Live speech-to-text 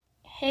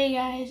Hey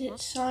guys,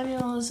 it's Sonia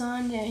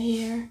Lazanda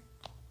here.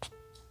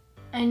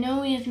 I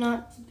know we have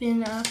not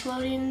been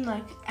uploading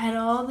at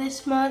all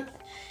this month.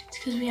 It's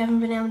because we haven't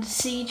been able to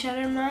see each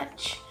other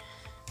much.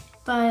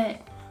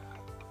 But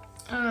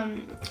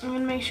I'm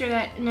gonna make sure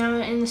that now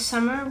in the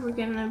summer we're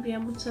gonna be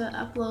able to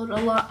upload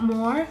a lot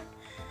more.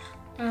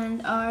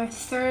 And our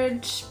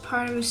third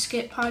part of a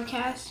skit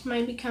podcast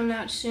might be coming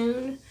out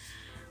soon.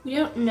 We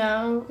don't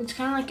know. It's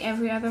kind of like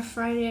every other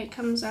Friday it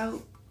comes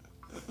out.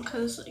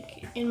 Because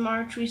in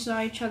March we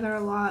saw each other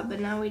a lot, but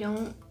now we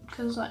don't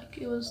because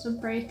it was the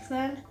break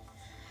then.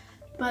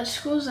 But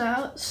school's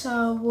out,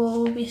 so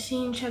we'll be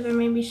seeing each other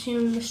maybe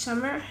soon this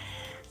summer.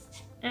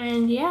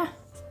 And yeah.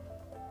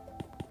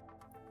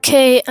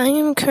 Okay, I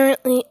am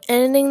currently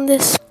editing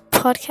this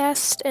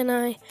podcast, and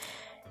I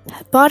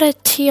bought a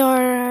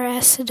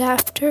TRS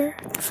adapter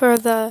for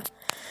the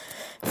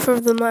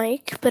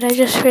mic, but I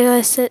just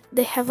realized that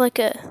they have a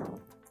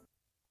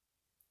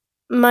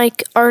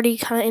mic already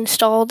kind of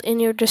installed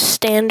in your just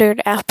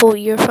standard Apple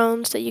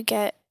earphones that you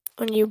get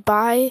when you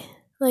buy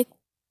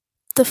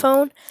the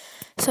phone.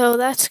 So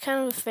that's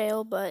kind of a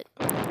fail, but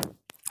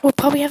we'll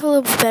probably have a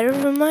little better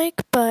of a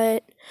mic.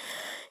 But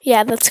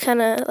yeah, that's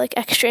kind of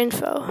extra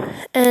info.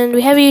 And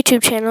we have a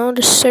YouTube channel.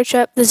 Just search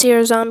up The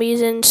Zero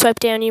Zombies and swipe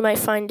down. You might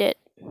find it.